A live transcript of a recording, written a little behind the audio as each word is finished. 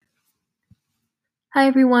Hi,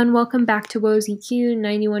 everyone. Welcome back to WOZQ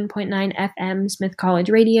 91.9 FM Smith College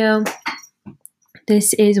Radio.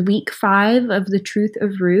 This is week 5 of The Truth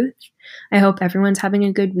of Ruth. I hope everyone's having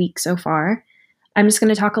a good week so far. I'm just going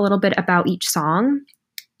to talk a little bit about each song.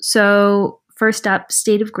 So, first up,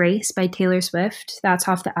 State of Grace by Taylor Swift. That's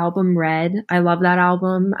off the album Red. I love that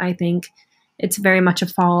album. I think it's very much a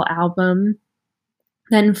fall album.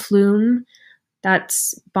 Then Flume.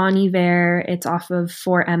 That's Bon Iver. It's off of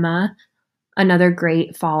For Emma. Another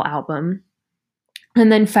great fall album.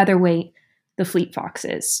 And then Featherweight, the Fleet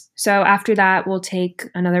Foxes. So after that, we'll take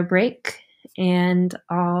another break and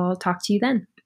I'll talk to you then.